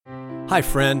Hi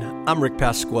friend, I'm Rick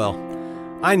Pasquale.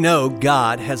 I know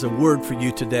God has a word for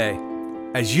you today.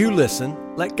 As you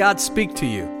listen, let God speak to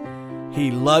you. He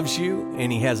loves you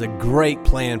and He has a great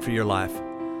plan for your life.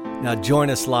 Now join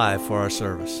us live for our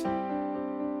service.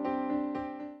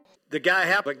 The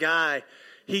guy,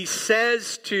 he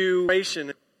says to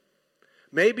Nation,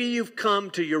 maybe you've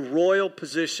come to your royal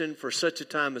position for such a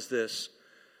time as this.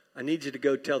 I need you to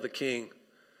go tell the king,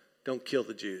 don't kill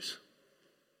the Jews.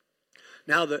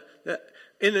 Now,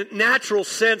 in a natural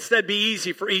sense, that'd be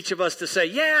easy for each of us to say,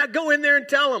 yeah, go in there and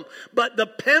tell them. But the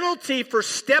penalty for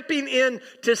stepping in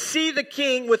to see the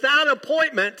king without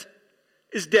appointment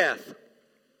is death.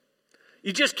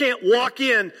 You just can't walk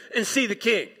in and see the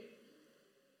king.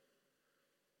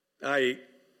 A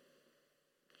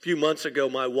few months ago,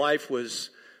 my wife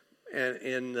was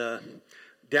in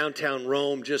downtown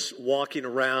Rome just walking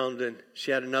around, and she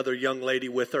had another young lady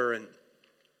with her, and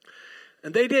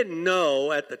they didn't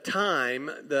know at the time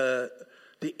the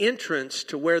entrance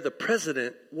to where the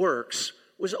president works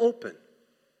was open.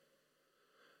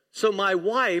 So my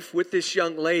wife with this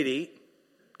young lady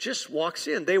just walks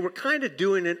in. They were kind of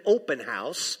doing an open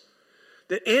house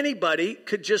that anybody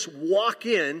could just walk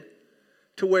in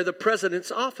to where the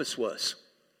president's office was.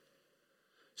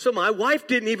 So my wife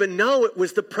didn't even know it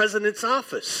was the president's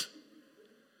office.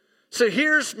 So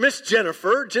here's Miss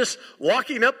Jennifer just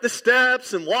walking up the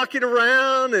steps and walking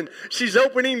around, and she's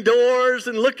opening doors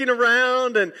and looking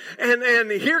around, and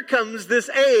here comes this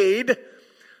aide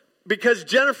because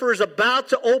Jennifer is about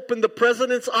to open the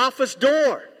president's office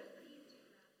door.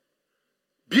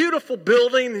 Beautiful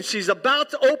building, and she's about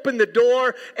to open the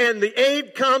door, and the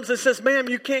aide comes and says, ma'am,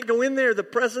 you can't go in there. The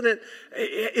president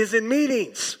is in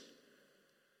meetings.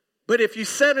 But if you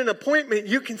set an appointment,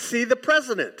 you can see the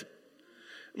president.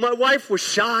 My wife was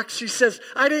shocked. She says,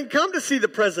 I didn't come to see the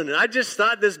president. I just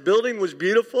thought this building was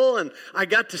beautiful, and I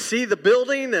got to see the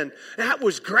building, and that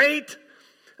was great.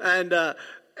 And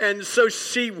so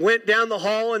she went down the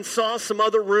hall and saw some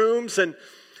other rooms, and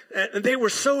they were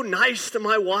so nice to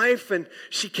my wife, and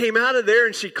she came out of there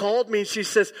and she called me and she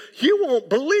says, you won't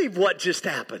believe what just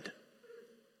happened.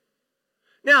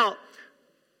 Now,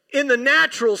 in the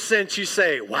natural sense, you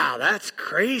say, wow, that's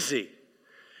crazy.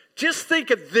 Just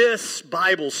think of this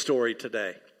Bible story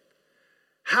today.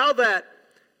 How that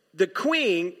the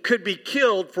queen could be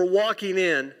killed for walking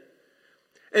in.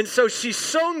 And so she's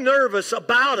so nervous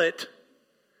about it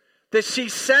that she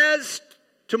says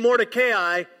to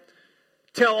Mordecai,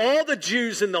 tell all the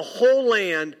Jews in the whole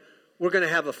land we're going to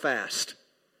have a fast.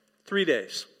 3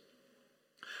 days.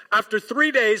 After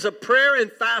 3 days of prayer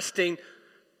and fasting,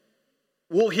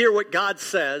 we'll hear what God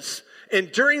says. And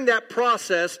during that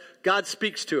process, God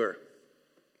speaks to her.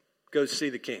 Go see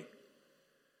the king.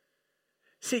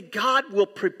 See, God will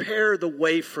prepare the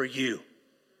way for you.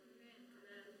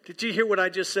 Did you hear what I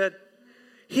just said?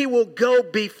 He will go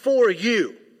before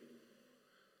you.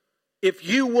 If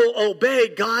you will obey,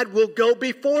 God will go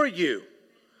before you.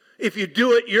 If you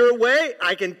do it your way,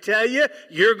 I can tell you,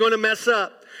 you're going to mess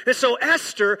up. And so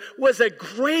Esther was a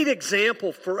great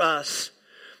example for us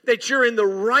that you're in the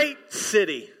right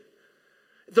city,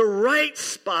 the right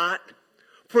spot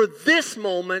for this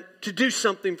moment to do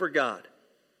something for God.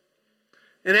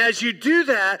 And as you do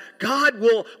that, God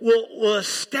will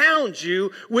astound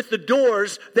you with the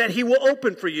doors that He will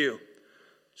open for you.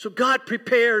 So God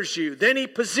prepares you, then He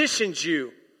positions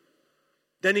you,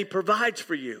 then He provides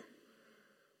for you.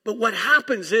 But what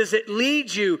happens is it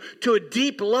leads you to a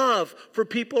deep love for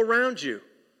people around you.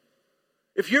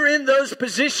 If you're in those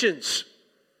positions,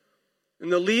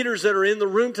 and the leaders that are in the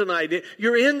room tonight,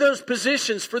 you're in those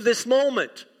positions for this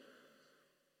moment.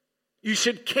 You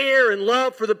should care and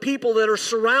love for the people that are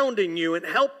surrounding you and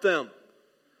help them.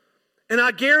 And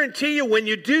I guarantee you when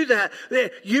you do that,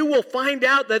 you will find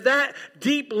out that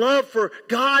deep love for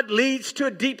God leads to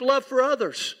a deep love for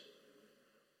others.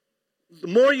 The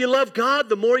more you love God,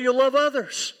 the more you love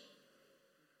others.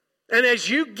 And as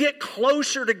you get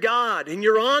closer to God and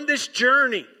you're on this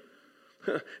journey,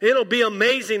 it'll be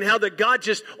amazing how that God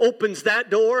just opens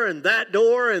that door and that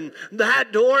door and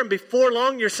that door. And before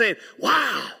long you're saying,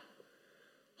 wow,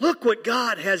 look what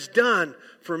God has done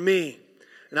for me.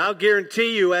 And I'll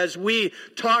guarantee you, as we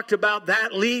talked about,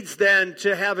 that leads then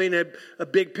to having a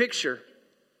big picture.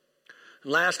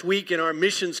 Last week in our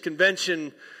missions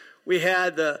convention, we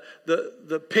had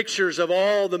the pictures of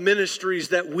all the ministries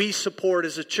that we support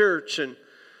as a church. And,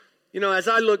 you know, as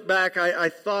I look back, I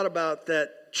thought about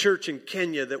that church in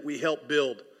Kenya that we helped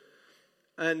build.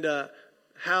 And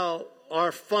how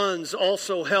our funds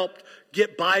also helped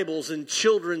get Bibles in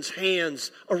children's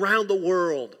hands around the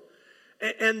world.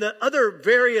 And the other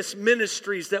various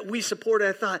ministries that we support,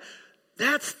 I thought,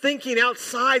 That's thinking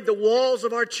outside the walls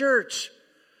of our church.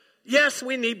 Yes,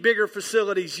 we need bigger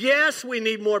facilities. Yes, we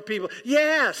need more people.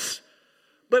 Yes.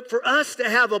 But for us to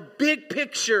have a big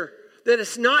picture that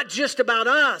it's not just about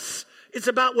us, it's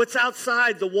about what's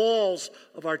outside the walls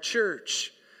of our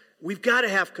church. We've got to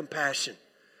have compassion.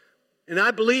 And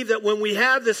I believe that when we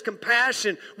have this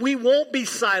compassion, we won't be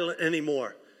silent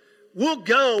anymore. We'll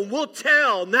go, we'll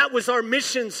tell. And that was our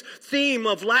missions theme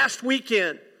of last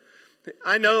weekend.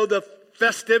 I know the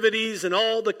festivities and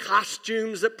all the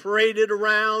costumes that paraded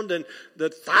around and the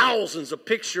thousands of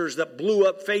pictures that blew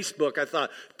up Facebook. I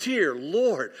thought, dear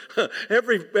Lord,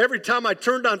 every time I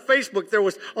turned on Facebook, there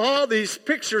was all these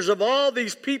pictures of all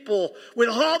these people with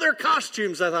all their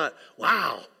costumes. I thought,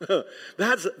 wow,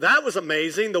 that was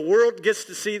amazing. The world gets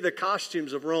to see the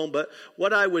costumes of Rome. But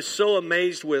what I was so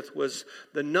amazed with was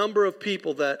the number of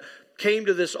people that came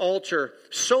to this altar.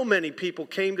 So many people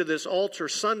came to this altar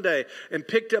Sunday and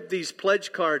picked up these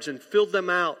pledge cards and filled them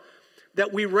out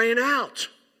that we ran out.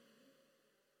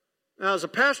 Now, as a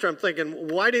pastor, I'm thinking,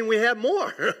 why didn't we have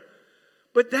more?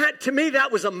 But that, to me,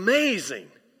 that was amazing.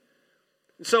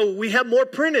 So we have more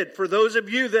printed for those of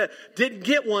you that didn't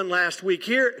get one last week.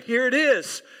 Here it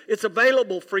is. It's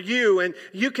available for you, and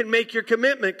you can make your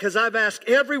commitment, because I've asked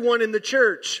everyone in the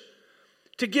church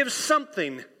to give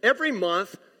something every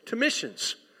month to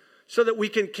missions, so that we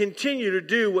can continue to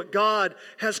do what God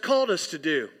has called us to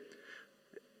do.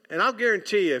 And I'll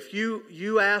guarantee you, if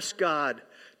you ask God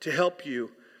to help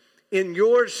you in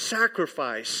your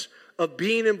sacrifice of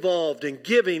being involved and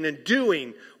giving and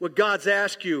doing what God's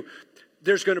asked you,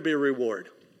 there's going to be a reward.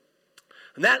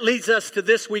 And that leads us to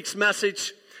this week's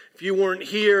message. If you weren't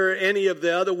here any of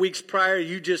the other weeks prior,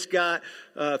 you just got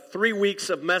 3 weeks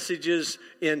of messages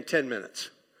in 10 minutes.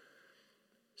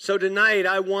 So tonight,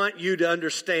 I want you to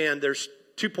understand there's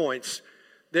 2 points.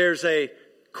 There's a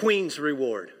queen's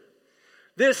reward.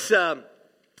 The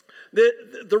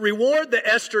reward that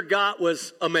Esther got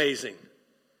was amazing.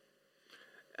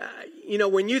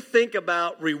 When you think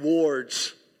about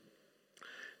rewards,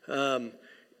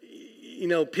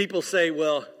 people say,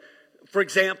 well, for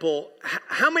example,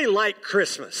 how many like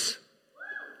Christmas?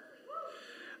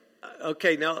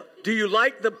 Okay, now, do you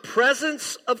like the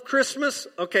presence of Christmas?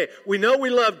 Okay, we know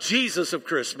we love Jesus of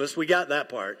Christmas. We got that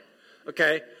part.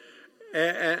 Okay,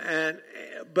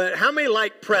 but how many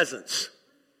like presents?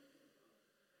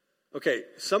 Okay,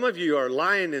 some of you are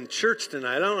lying in church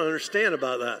tonight. I don't understand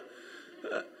about that.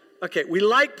 Okay, we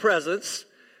like presents.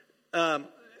 How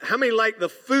many like the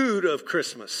food of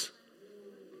Christmas?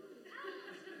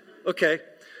 Okay,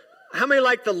 how many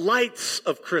like the lights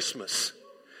of Christmas?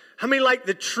 How many like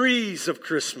the trees of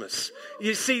Christmas?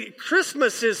 You see,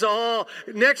 Christmas is all,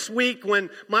 next week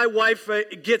when my wife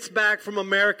gets back from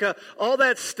America, all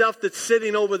that stuff that's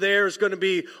sitting over there is going to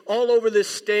be all over this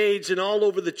stage and all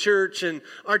over the church, and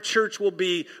our church will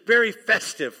be very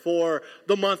festive for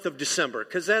the month of December,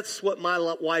 because that's what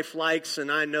my wife likes,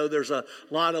 and I know there's a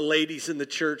lot of ladies in the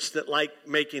church that like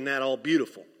making that all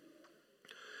beautiful.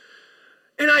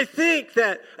 And I think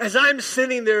that as I'm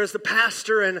sitting there as the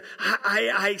pastor and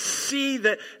I see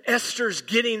that Esther's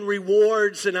getting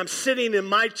rewards, and I'm sitting in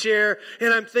my chair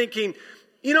and I'm thinking,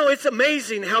 it's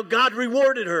amazing how God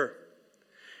rewarded her.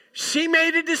 She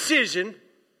made a decision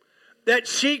that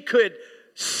she could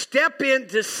step in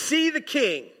to see the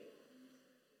king,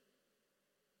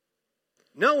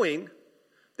 knowing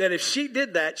that if she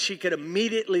did that, she could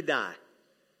immediately die.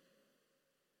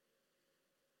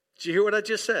 Did you hear what I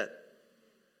just said?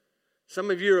 Some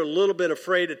of you are a little bit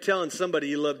afraid of telling somebody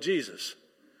you love Jesus.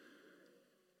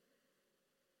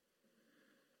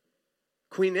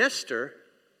 Queen Esther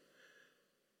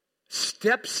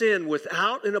steps in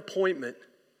without an appointment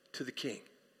to the king.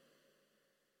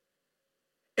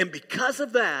 And because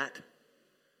of that,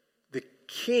 the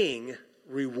king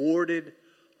rewarded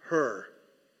her.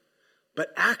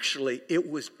 But actually,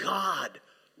 it was God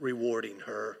rewarding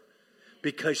her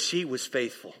because she was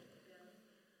faithful.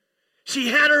 She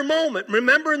had her moment.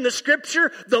 Remember in the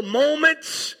scripture, the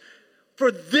moments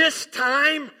for this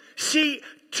time, she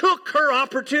took her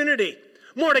opportunity.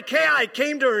 Mordecai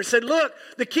came to her and said, look,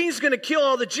 the king's going to kill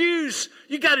all the Jews.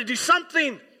 You got to do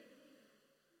something.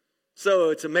 So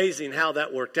it's amazing how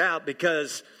that worked out,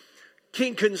 because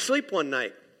king couldn't sleep one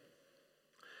night.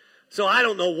 So I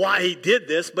don't know why he did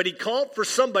this, but he called for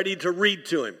somebody to read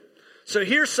to him. So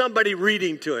here's somebody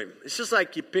reading to him. It's just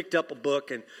like you picked up a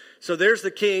book, and so there's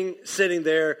the king sitting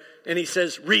there, and he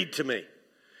says, read to me.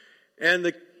 And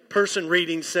the person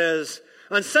reading says,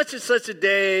 on such and such a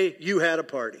day, you had a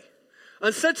party.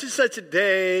 On such and such a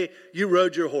day, you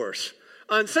rode your horse.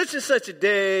 On such and such a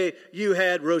day, you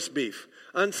had roast beef.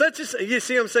 On such a, you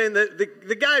see what I'm saying?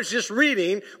 The guy's just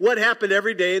reading what happened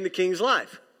every day in the king's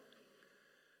life.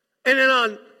 And then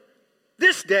on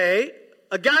this day,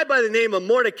 a guy by the name of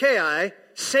Mordecai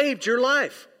saved your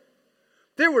life.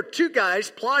 There were two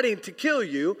guys plotting to kill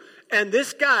you, and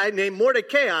this guy named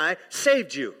Mordecai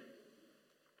saved you.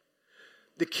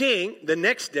 The king, the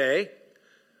next day,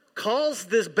 calls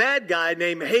this bad guy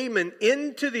named Haman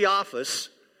into the office,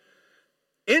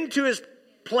 into his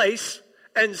place,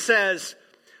 and says,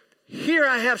 here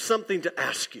I have something to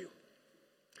ask you.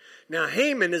 Now,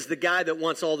 Haman is the guy that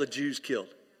wants all the Jews killed.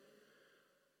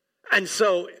 And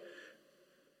so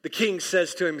the king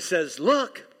says to him, he says,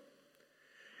 look,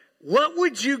 what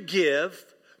would you give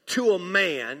to a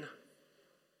man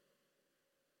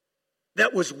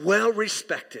that was well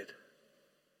respected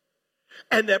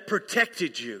and that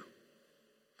protected you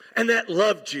and that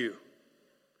loved you?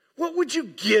 What would you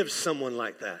give someone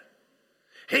like that?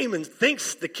 Haman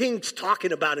thinks the king's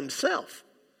talking about himself.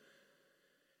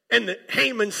 And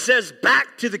Haman says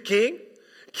back to the king,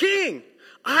 King,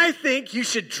 I think you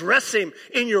should dress him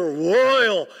in your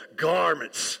royal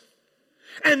garments.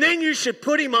 And then you should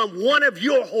put him on one of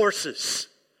your horses.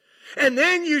 And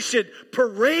then you should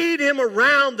parade him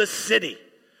around the city.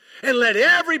 And let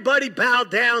everybody bow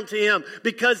down to him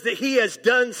because that he has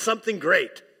done something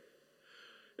great.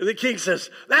 And the king says,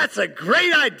 that's a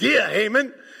great idea,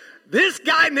 Haman. This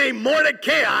guy named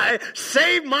Mordecai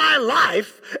saved my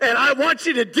life, and I want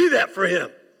you to do that for him.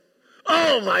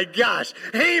 Oh my gosh,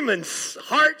 Haman's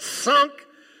heart sunk.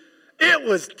 It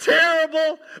was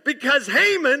terrible because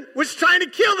Haman was trying to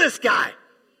kill this guy.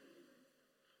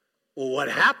 Well,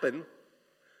 what happened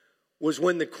was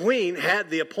when the queen had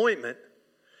the appointment,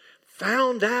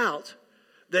 found out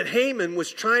that Haman was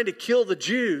trying to kill the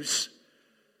Jews,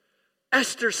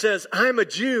 Esther says, I'm a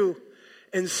Jew,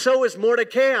 and so is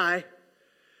Mordecai.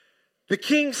 The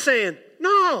king's saying,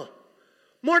 no,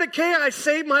 Mordecai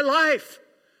saved my life.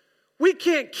 We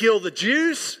can't kill the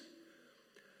Jews.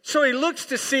 So he looks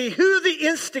to see who the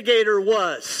instigator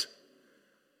was.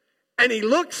 And he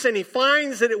looks and he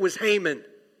finds that it was Haman.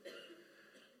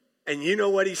 And you know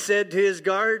what he said to his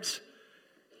guards?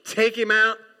 Take him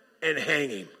out and hang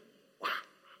him. Wow.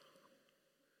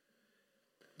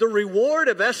 The reward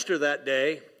of Esther that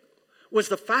day was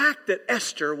the fact that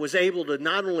Esther was able to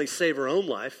not only save her own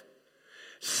life,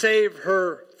 save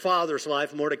her father's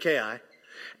life, Mordecai,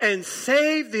 and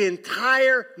save the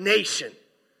entire nation.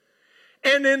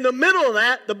 And in the middle of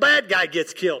that, the bad guy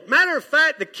gets killed. Matter of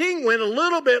fact, the king went a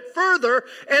little bit further,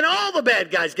 and all the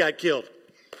bad guys got killed.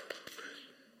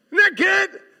 Isn't that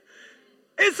good?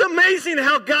 It's amazing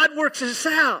how God works this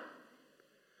out.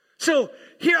 So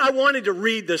here I wanted to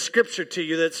read the scripture to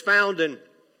you that's found in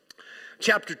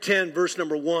chapter 10, verse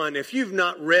number 1. If you've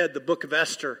not read the book of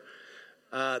Esther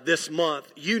this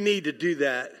month, you need to do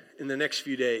that in the next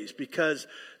few days because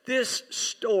this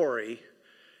story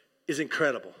is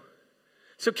incredible.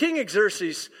 So King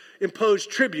Xerxes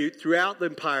imposed tribute throughout the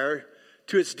empire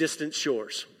to its distant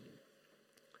shores.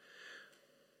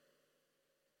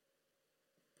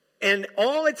 And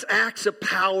all its acts of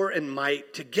power and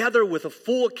might, together with a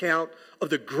full account of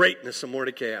the greatness of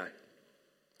Mordecai,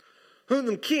 whom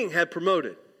the king had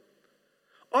promoted.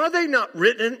 Are they not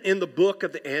written in the book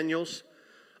of the annals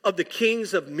of the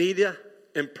kings of Media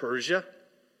and Persia?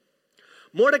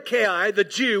 Mordecai, the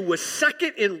Jew, was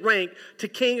second in rank to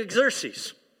King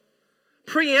Xerxes,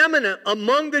 preeminent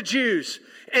among the Jews,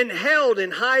 and held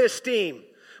in high esteem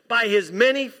by his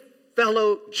many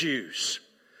fellow Jews,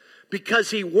 because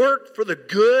he worked for the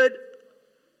good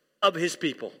of his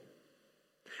people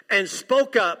and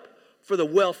spoke up for the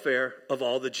welfare of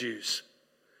all the Jews.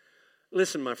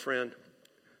 Listen, my friend,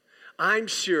 I'm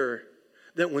sure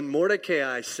that when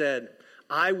Mordecai said,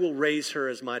 I will raise her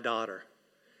as my daughter,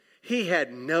 he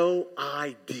had no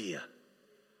idea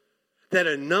that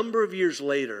a number of years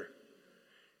later,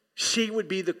 she would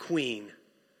be the queen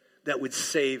that would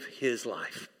save his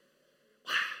life.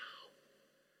 Wow.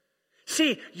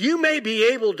 See, you may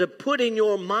be able to put in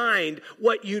your mind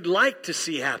what you'd like to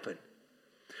see happen.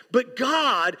 But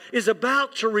God is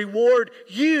about to reward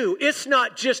you. It's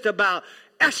not just about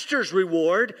Esther's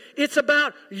reward. It's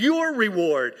about your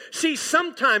reward. See,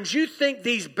 sometimes you think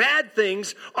these bad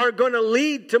things are going to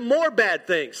lead to more bad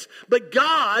things. But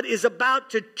God is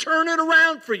about to turn it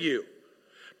around for you.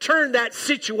 Turn that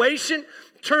situation,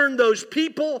 turn those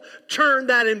people, turn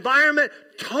that environment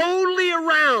totally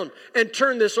around and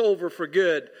turn this over for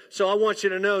good. So I want you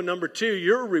to know, number 2,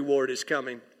 your reward is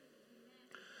coming.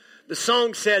 The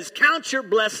song says, count your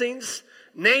blessings,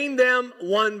 name them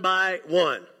one by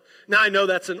one. Now I know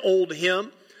that's an old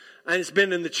hymn and it's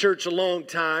been in the church a long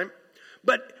time,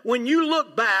 But when you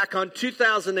look back on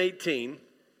 2018,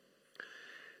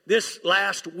 this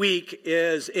last week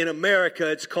is in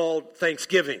America, it's called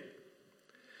Thanksgiving.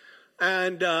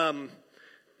 And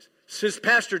since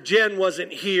Pastor Jen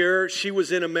wasn't here, she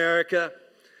was in America,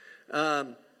 I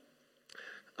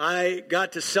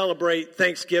got to celebrate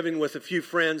Thanksgiving with a few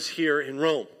friends here in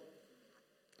Rome.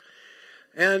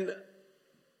 And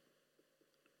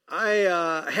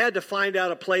I had to find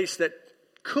out a place that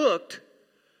cooked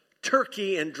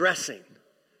turkey and dressing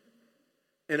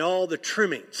and all the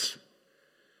trimmings.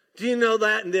 Do you know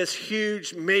that in this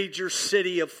huge major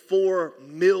city of 4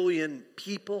 million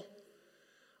people,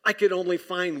 I could only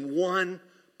find one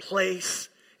place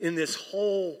in this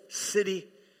whole city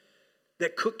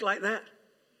that cooked like that?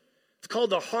 It's called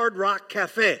the Hard Rock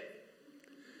Cafe.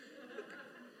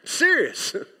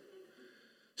 Serious.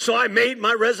 So I made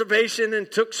my reservation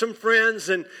and took some friends,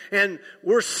 and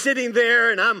we're sitting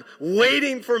there, and I'm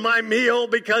waiting for my meal,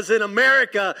 because in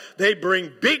America, they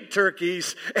bring big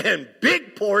turkeys and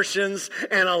big portions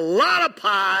and a lot of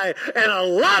pie and a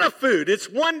lot of food. It's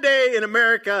one day in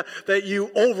America that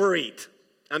you overeat.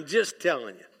 I'm just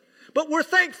telling you. But we're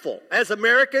thankful. As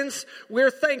Americans, we're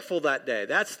thankful that day.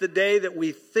 That's the day that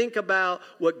we think about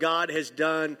what God has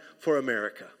done for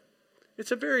America.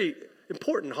 It's a very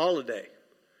important holiday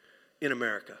in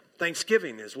America.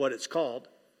 Thanksgiving is what it's called.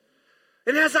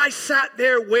 And as I sat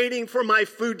there waiting for my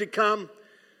food to come,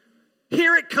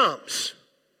 here it comes.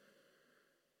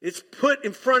 It's put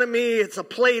in front of me. It's a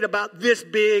plate about this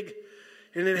big,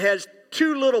 and it has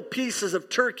 2 little pieces of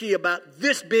turkey about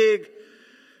this big.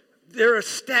 They're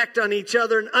stacked on each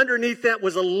other, and underneath that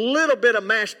was a little bit of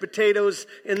mashed potatoes,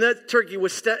 and that turkey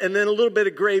was and then a little bit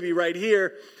of gravy right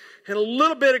here, and a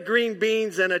little bit of green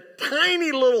beans, and a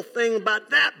tiny little thing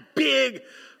about that big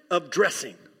of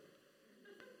dressing.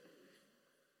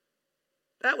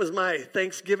 That was my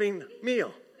Thanksgiving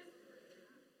meal.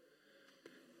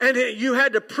 And you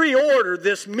had to pre-order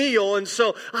this meal, and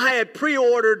so I had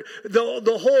pre-ordered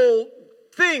the whole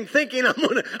thing, thinking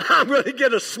I'm gonna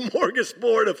get a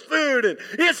smorgasbord of food, and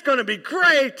it's gonna be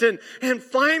great. And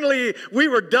finally, we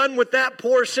were done with that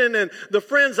portion, and the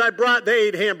friends I brought, they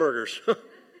ate hamburgers.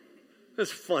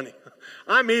 It's funny.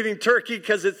 I'm eating turkey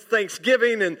because it's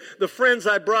Thanksgiving, and the friends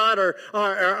I brought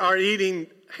are eating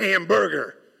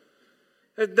hamburger.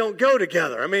 They don't go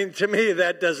together. I mean, to me,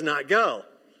 that does not go.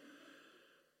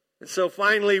 And so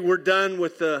finally, we're done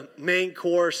with the main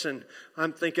course, and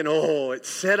I'm thinking, oh, it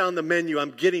said on the menu,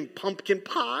 I'm getting pumpkin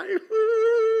pie.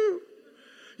 Woo!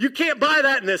 You can't buy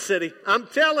that in this city. I'm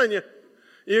telling you,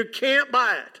 you can't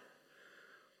buy it.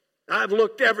 I've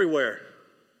looked everywhere.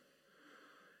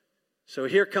 So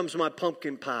here comes my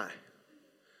pumpkin pie.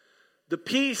 The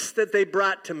piece that they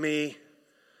brought to me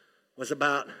was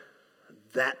about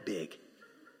that big.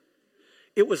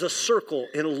 It was a circle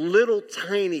in a little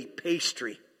tiny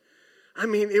pastry. I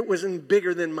mean, it wasn't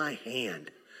bigger than my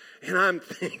hand. And I'm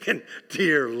thinking,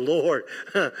 dear Lord,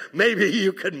 maybe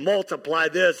you could multiply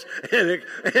this and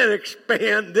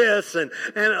expand this. And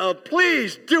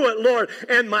please do it, Lord.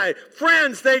 And my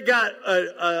friends, they got an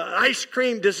ice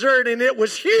cream dessert, and it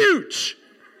was huge.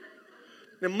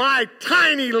 And my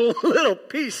tiny little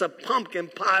piece of pumpkin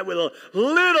pie with a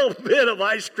little bit of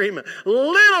ice cream, a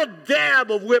little dab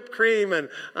of whipped cream. And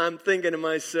I'm thinking to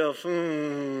myself,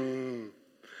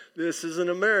 this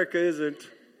isn't America, is it?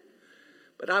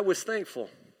 But I was thankful,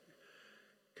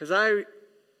 because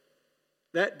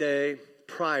that day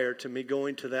prior to me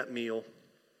going to that meal,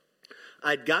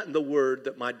 I'd gotten the word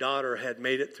that my daughter had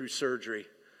made it through surgery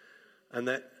and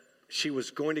that she was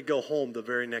going to go home the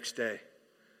very next day.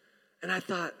 And I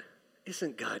thought,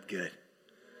 isn't God good?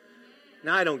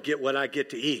 Now, I don't get what I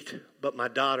get to eat, but my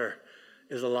daughter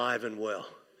is alive and well.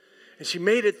 And she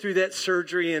made it through that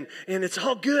surgery, and it's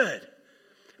all good.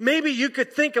 Maybe you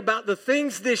could think about the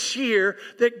things this year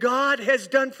that God has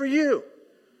done for you.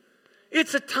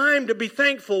 It's a time to be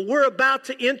thankful. We're about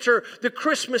to enter the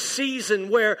Christmas season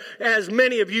where, as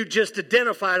many of you just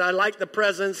identified, I like the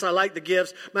presents, I like the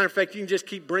gifts. Matter of fact, you can just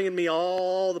keep bringing me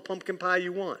all the pumpkin pie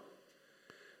you want.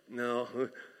 No,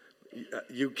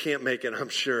 you can't make it, I'm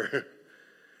sure.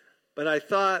 But I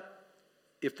thought,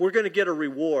 if we're going to get a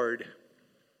reward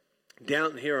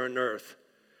down here on earth,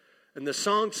 and the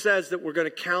song says that we're going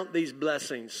to count these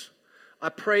blessings, I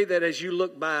pray that as you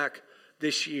look back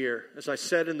this year, as I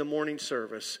said in the morning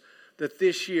service, that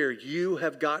this year you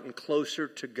have gotten closer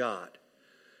to God.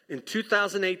 In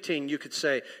 2018, you could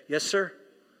say, yes, sir.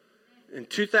 In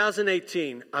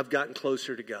 2018, I've gotten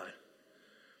closer to God.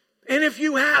 And if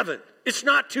you haven't, it's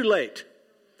not too late.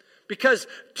 Because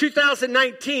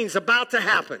 2019 is about to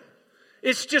happen.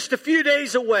 It's just a few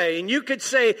days away, and you could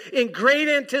say in great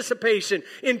anticipation,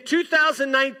 in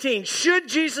 2019, should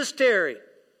Jesus tarry,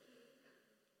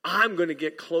 I'm going to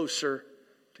get closer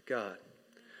to God.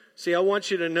 See, I want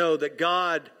you to know that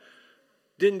God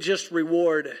didn't just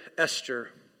reward Esther.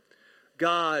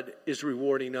 God is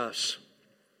rewarding us.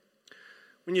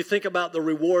 When you think about the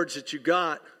rewards that you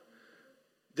got,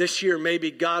 this year maybe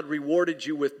God rewarded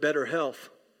you with better health.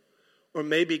 Or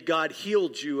maybe God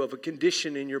healed you of a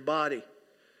condition in your body.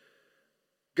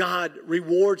 God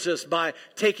rewards us by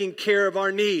taking care of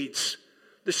our needs.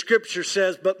 The scripture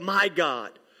says, but my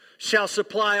God shall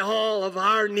supply all of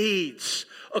our needs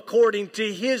according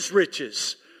to his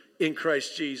riches in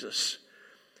Christ Jesus.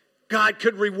 God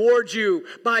could reward you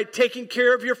by taking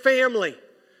care of your family.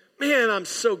 Man, I'm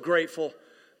so grateful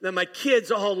that my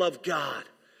kids all love God.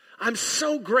 I'm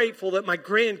so grateful that my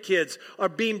grandkids are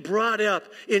being brought up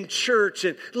in church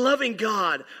and loving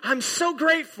God. I'm so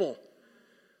grateful.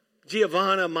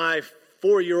 Giovanna, my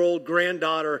 4-year-old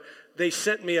granddaughter, they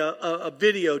sent me a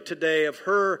video today of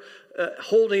her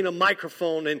holding a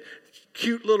microphone, and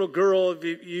cute little girl,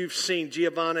 you've seen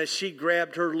Giovanna, she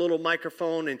grabbed her little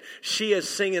microphone and she is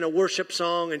singing a worship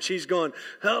song and she's going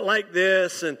like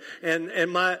this, and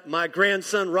my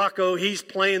grandson Rocco, he's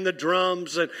playing the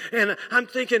drums, and I'm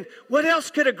thinking, what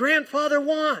else could a grandfather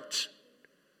want?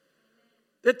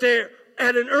 That they're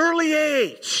at an early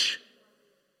age.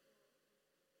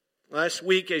 Last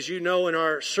week, as you know, in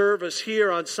our service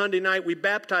here on Sunday night, we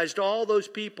baptized all those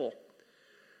people.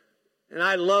 And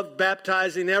I loved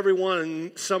baptizing everyone,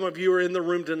 and some of you are in the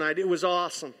room tonight. It was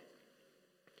awesome.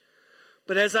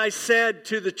 But as I said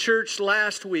to the church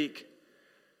last week,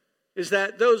 is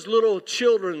that those little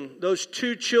children, those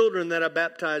 2 children that I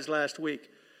baptized last week,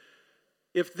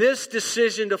 if this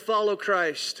decision to follow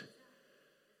Christ,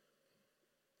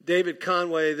 David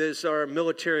Conway, this is our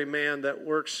military man that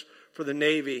works for the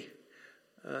Navy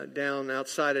down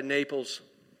outside of Naples,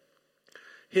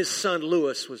 his son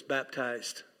Lewis was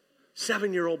baptized.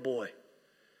 7-year-old boy.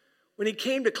 When he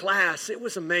came to class, it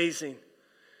was amazing.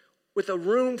 With a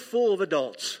room full of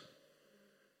adults.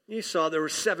 You saw there were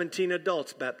 17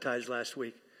 adults baptized last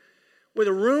week. With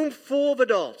a room full of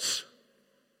adults.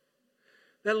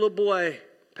 That little boy,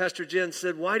 Pastor Jen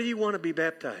said, why do you want to be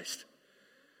baptized?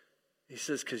 He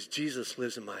says, because Jesus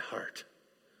lives in my heart.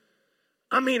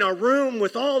 I mean, a room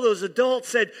with all those adults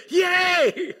said,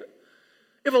 yay!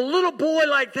 If a little boy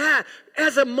like that,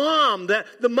 as a mom,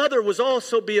 the mother was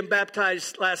also being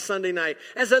baptized last Sunday night.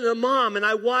 As a mom, and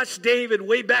I watched David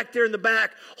way back there in the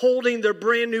back holding their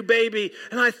brand new baby.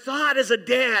 And I thought as a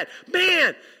dad,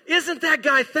 man, isn't that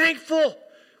guy thankful?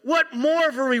 What more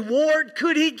of a reward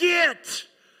could he get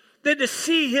than to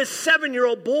see his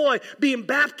 7-year-old boy being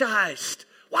baptized?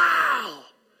 Wow!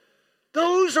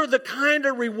 Those are the kind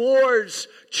of rewards,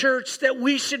 church, that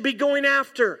we should be going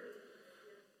after.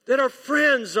 That our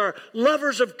friends are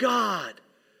lovers of God.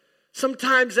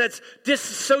 Sometimes that's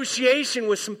disassociation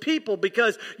with some people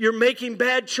because you're making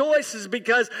bad choices,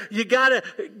 because you gotta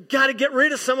get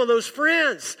rid of some of those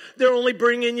friends. They're only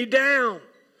bringing you down.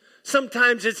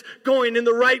 Sometimes it's going in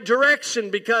the right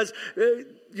direction because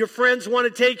your friends want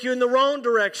to take you in the wrong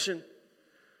direction.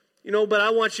 You know, but I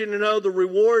want you to know the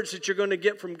rewards that you're going to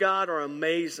get from God are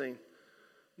amazing.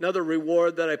 Another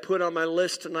reward that I put on my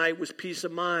list tonight was peace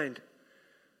of mind.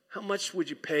 How much would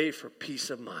you pay for peace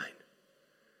of mind?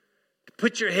 To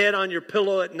put your head on your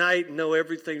pillow at night and know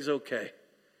everything's okay.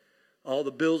 All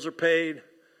the bills are paid.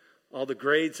 All the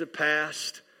grades have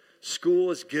passed.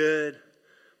 School is good.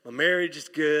 My marriage is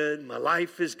good. My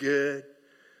life is good.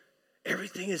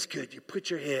 Everything is good. You put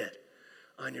your head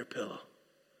on your pillow.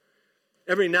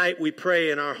 Every night we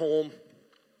pray in our home.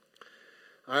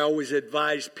 I always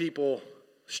advise people,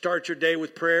 start your day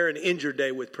with prayer and end your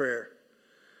day with prayer.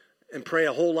 And pray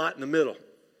a whole lot in the middle.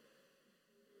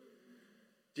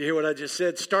 Do you hear what I just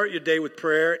said? Start your day with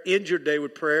prayer, end your day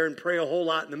with prayer, and pray a whole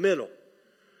lot in the middle.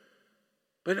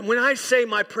 But when I say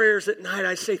my prayers at night,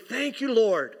 I say, thank you,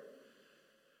 Lord.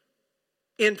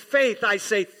 In faith, I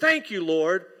say, thank you,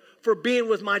 Lord, for being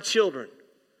with my children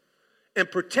and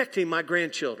protecting my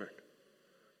grandchildren.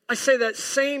 I say that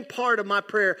same part of my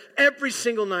prayer every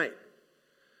single night.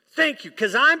 Thank you,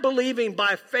 because I'm believing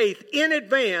by faith in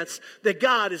advance that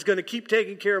God is going to keep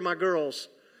taking care of my girls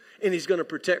and he's going to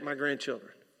protect my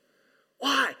grandchildren.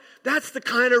 Why? That's the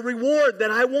kind of reward that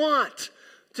I want,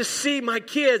 to see my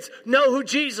kids know who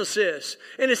Jesus is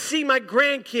and to see my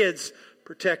grandkids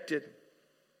protected.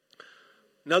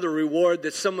 Another reward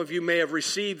that some of you may have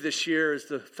received this year is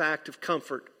the fact of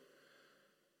comfort.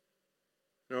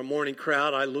 In our morning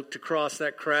crowd, I looked across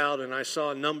that crowd and I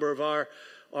saw a number of our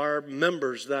our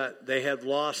members that they have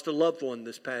lost a loved one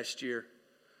this past year.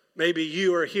 Maybe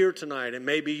you are here tonight and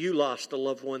maybe you lost a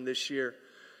loved one this year.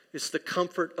 It's the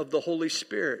comfort of the Holy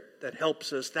Spirit that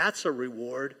helps us. That's a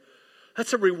reward.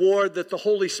 That's a reward that the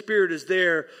Holy Spirit is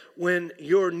there when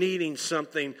you're needing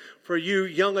something. For you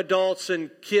young adults and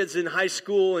kids in high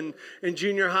school and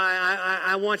junior high,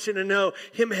 I want you to know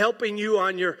Him helping you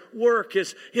on your work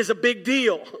is a big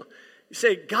deal. You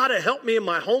say, God to help me in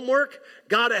my homework?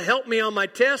 God to help me on my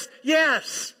test?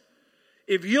 Yes.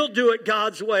 If you'll do it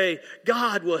God's way,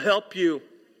 God will help you.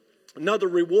 Another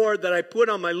reward that I put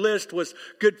on my list was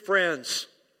good friends.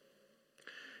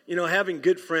 You know, having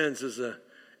good friends is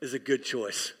a good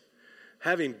choice.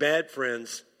 Having bad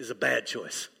friends is a bad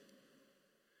choice.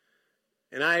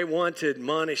 And I want to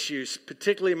admonish you,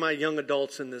 particularly my young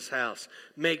adults in this house,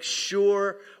 make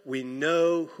sure we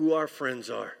know who our friends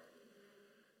are.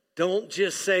 Don't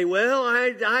just say, well,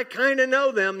 I kind of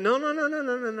know them.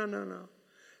 No.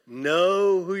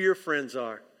 Know who your friends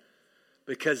are,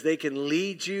 because they can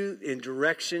lead you in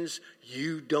directions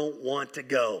you don't want to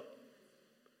go.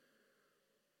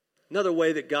 Another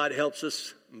way that God helps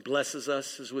us and blesses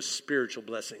us is with spiritual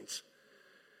blessings.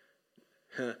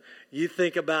 You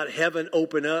think about heaven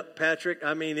open up, Patrick.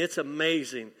 I mean, it's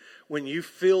amazing when you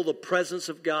feel the presence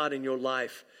of God in your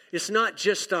life. It's not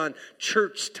just on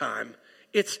church time.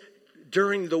 It's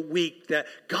during the week that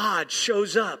God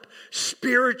shows up.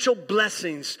 Spiritual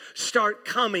blessings start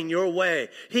coming your way.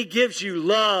 He gives you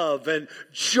love and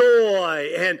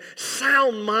joy and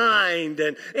sound mind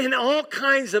and all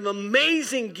kinds of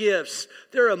amazing gifts.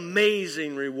 They're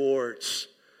amazing rewards.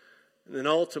 And then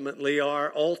ultimately,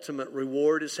 our ultimate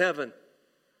reward is heaven.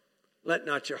 Let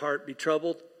not your heart be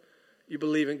troubled. You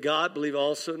believe in God, believe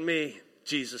also in me.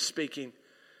 Jesus speaking.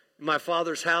 In my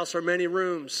Father's house are many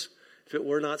rooms. If it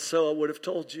were not so, I would have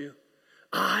told you.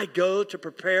 I go to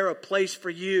prepare a place for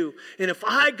you. And if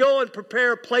I go and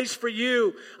prepare a place for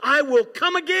you, I will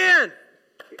come again.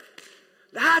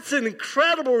 That's an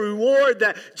incredible reward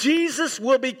that Jesus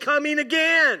will be coming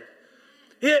again.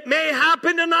 It may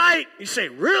happen tonight. You say,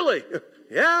 really?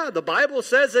 Yeah, the Bible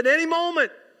says at any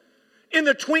moment, in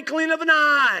the twinkling of an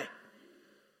eye.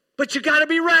 But you got to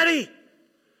be ready.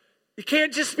 You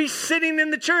can't just be sitting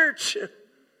in the church.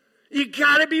 You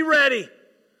got to be ready.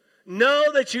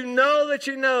 Know that you know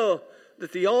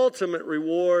that the ultimate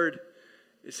reward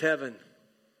is heaven.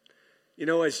 You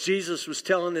know, as Jesus was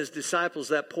telling His disciples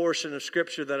that portion of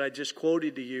Scripture that I just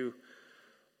quoted to you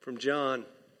from John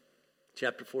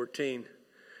chapter 14,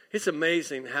 it's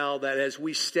amazing how that as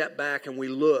we step back and we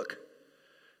look,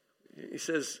 He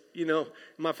says, you know, in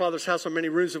my Father's house are many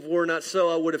rooms, if it were not so,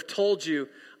 I would have told you,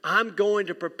 I'm going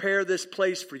to prepare this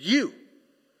place for you.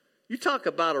 You talk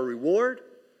about a reward.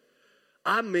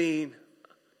 I mean,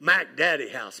 Mac Daddy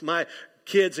house. My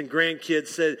kids and grandkids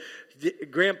said,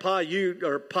 Grandpa, you,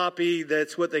 or Poppy,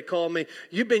 that's what they call me,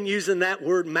 you've been using that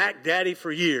word Mac Daddy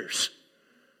for years.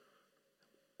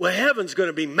 Well, heaven's going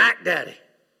to be Mac Daddy.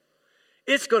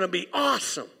 It's going to be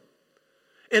awesome.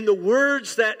 And the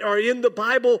words that are in the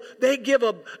Bible, they give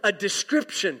a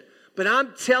description. But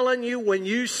I'm telling you, when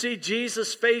you see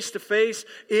Jesus face to face,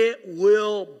 it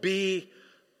will be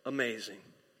amazing.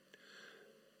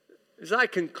 As I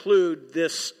conclude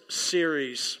this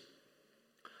series,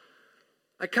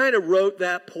 I kind of wrote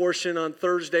that portion on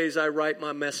Thursdays. I write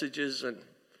my messages and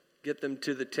get them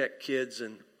to the tech kids,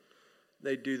 and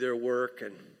they do their work.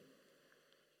 And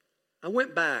I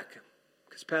went back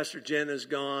because Pastor Jen is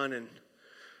gone, and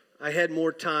I had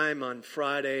more time on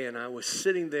Friday, and I was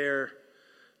sitting there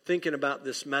thinking about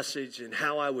this message and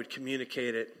how I would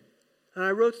communicate it. And I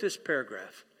wrote this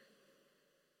paragraph.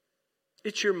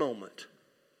 It's your moment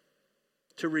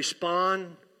to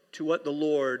respond to what the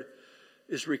Lord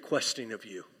is requesting of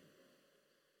you.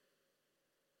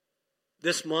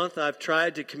 This month, I've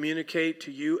tried to communicate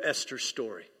to you Esther's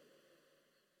story.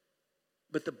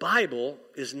 But the Bible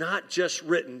is not just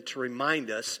written to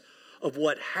remind us of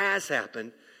what has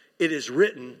happened. It is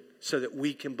written so that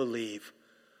we can believe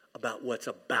about what's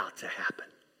about to happen.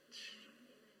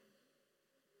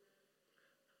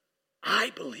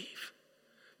 I believe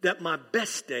that my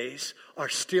best days are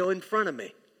still in front of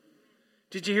me.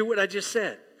 Did you hear what I just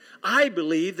said? I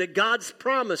believe that God's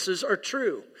promises are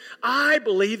true. I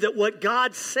believe that what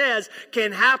God says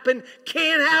can happen.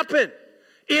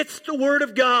 It's the Word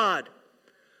of God.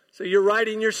 So you're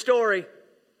writing your story.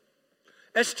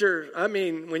 Esther, I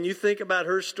mean, when you think about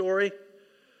her story,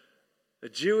 a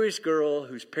Jewish girl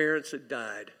whose parents had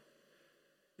died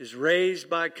is raised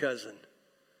by a cousin,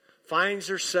 finds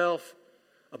herself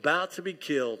about to be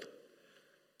killed,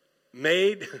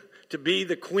 made to be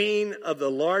the queen of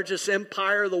the largest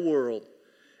empire of the world,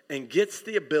 and gets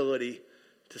the ability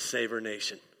to save her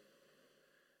nation.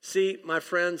 See, my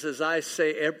friends, as I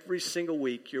say every single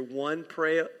week, you're one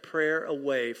prayer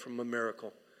away from a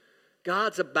miracle.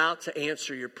 God's about to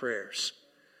answer your prayers.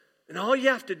 And all you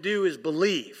have to do is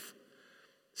believe.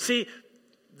 See,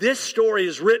 this story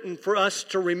is written for us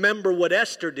to remember what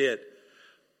Esther did.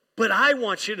 But I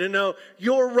want you to know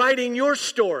you're writing your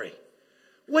story.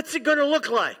 What's it going to look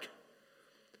like?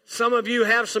 Some of you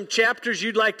have some chapters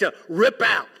you'd like to rip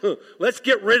out. Let's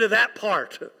get rid of that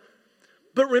part.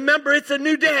 But remember, it's a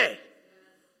new day.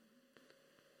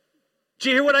 Do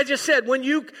you hear what I just said? When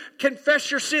you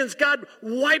confess your sins, God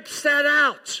wipes that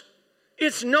out.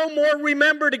 It's no more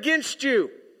remembered against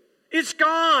you. It's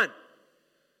gone.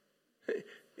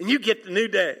 And you get the new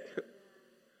day.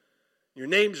 Your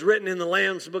name's written in the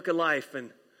Lamb's Book of Life,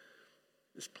 and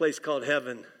this place called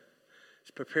heaven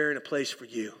is preparing a place for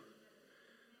you.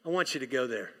 I want you to go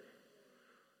there.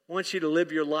 I want you to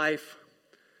live your life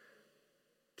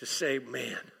to say,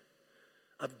 man,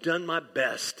 I've done my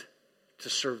best to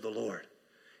serve the Lord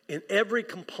in every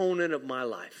component of my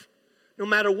life. No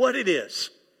matter what it is,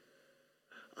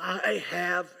 I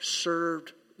have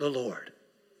served the Lord.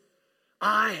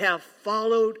 I have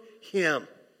followed Him.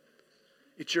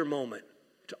 It's your moment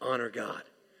to honor God.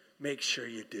 Make sure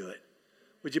you do it.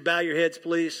 Would you bow your heads,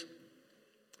 please?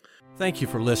 Thank you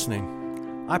for listening.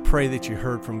 I pray that you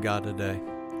heard from God today.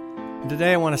 And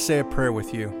today I want to say a prayer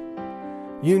with you.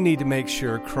 You need to make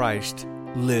sure Christ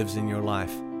lives in your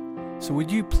life. So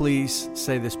would you please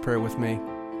say this prayer with me?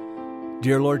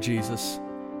 Dear Lord Jesus,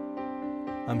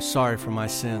 I'm sorry for my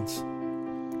sins.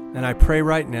 And I pray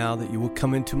right now that you will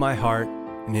come into my heart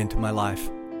and into my life.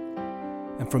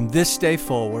 And from this day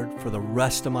forward, for the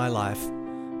rest of my life,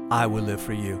 I will live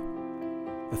for you.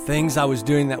 The things I was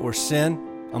doing that were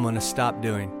sin, I'm going to stop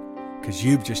doing because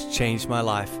you've just changed my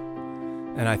life.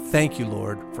 And I thank you,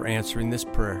 Lord, for answering this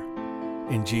prayer.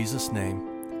 In Jesus' name,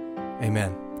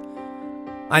 amen.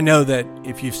 I know that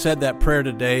if you've said that prayer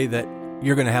today, that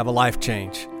you're going to have a life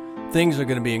change. Things are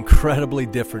going to be incredibly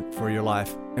different for your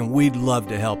life, and we'd love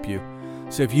to help you.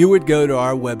 So if you would go to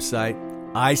our website,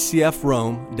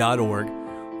 icfrome.org,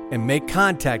 and make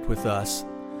contact with us,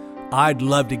 I'd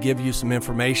love to give you some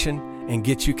information and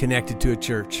get you connected to a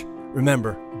church.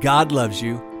 Remember, God loves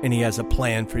you, and He has a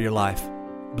plan for your life.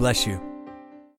 Bless you.